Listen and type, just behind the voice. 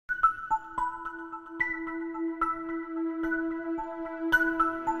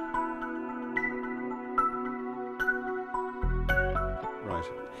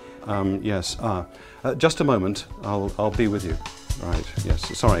Yes. Just a moment. I'll be with you. Right.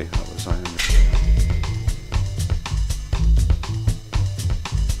 Yes. Sorry. Sorry.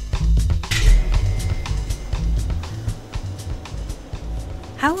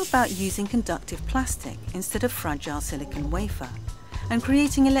 How about using conductive plastic instead of fragile silicon wafer and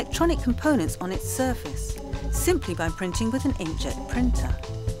creating electronic components on its surface simply by printing with an inkjet printer?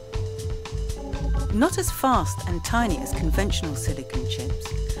 Not as fast and tiny as conventional silicon chips,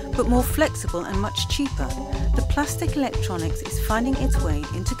 but more flexible and much cheaper, the plastic electronics is finding its way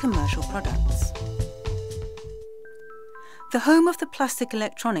into commercial products. The home of the plastic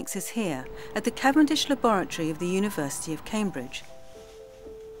electronics is here at the Cavendish Laboratory of the University of Cambridge.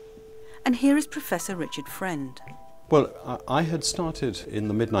 And here is Professor Richard Friend. Well, I had started in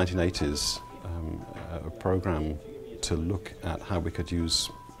the mid-1980s a program to look at how we could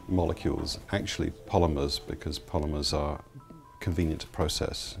use molecules, actually polymers, because polymers are convenient to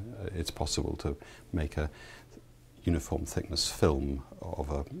process. It's possible to make a uniform thickness film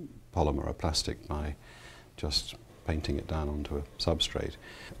of a polymer or plastic by just painting it down onto a substrate.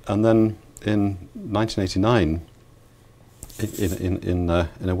 And then in 1989, in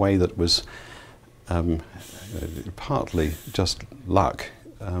a way that was partly just luck,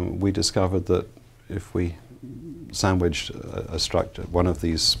 we discovered that if we sandwiched a structure, one of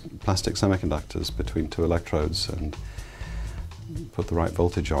these plastic semiconductors between two electrodes and put the right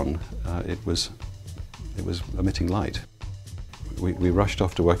voltage on, it was emitting light. We rushed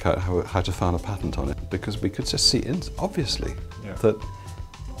off to work out how to file a patent on it, because we could just see obviously that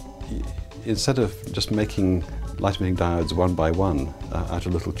instead of just making light-emitting diodes one by one out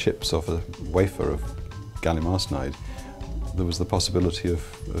of little chips off a wafer of gallium arsenide, there was the possibility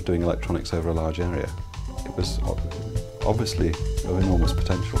of doing electronics over a large area. It was obviously of enormous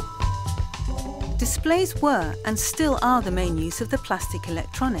potential. Displays were and still are the main use of the plastic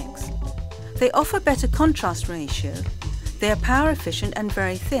electronics. They offer better contrast ratio, they are power efficient and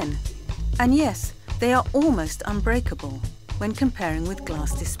very thin, and yes, they are almost unbreakable when comparing with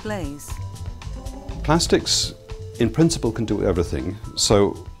glass displays. Plastics in principle can do everything,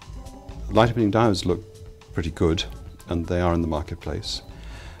 so light-emitting diodes look pretty good, and they are in the marketplace.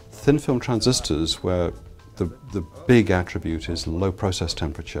 Thin film transistors, where the big attribute is low process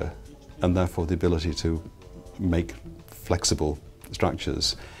temperature and therefore the ability to make flexible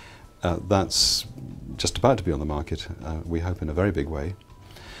structures, that's just about to be on the market, we hope in a very big way.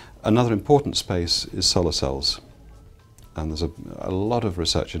 Another important space is solar cells, and there's a lot of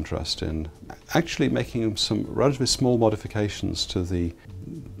research interest in actually making some relatively small modifications to the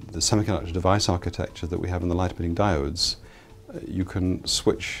semiconductor device architecture that we have in the light-emitting diodes. You can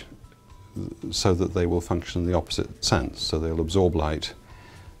switch so that they will function in the opposite sense, so they'll absorb light,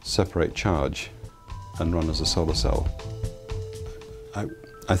 separate charge, and run as a solar cell.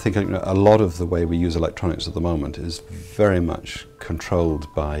 I think a lot of the way we use electronics at the moment is very much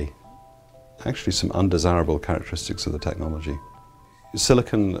controlled by actually some undesirable characteristics of the technology.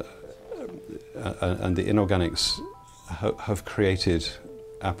 Silicon and the inorganics have created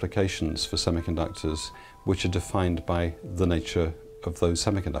applications for semiconductors which are defined by the nature of those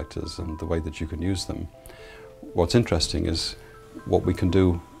semiconductors and the way that you can use them. What's interesting is what we can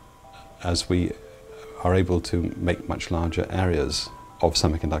do as we are able to make much larger areas of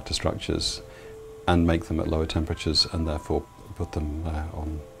semiconductor structures and make them at lower temperatures, and therefore put them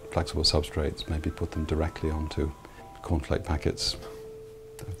on flexible substrates, maybe put them directly onto cornflake packets.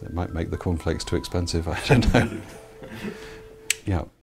 They might make the cornflakes too expensive, I don't know. Yeah.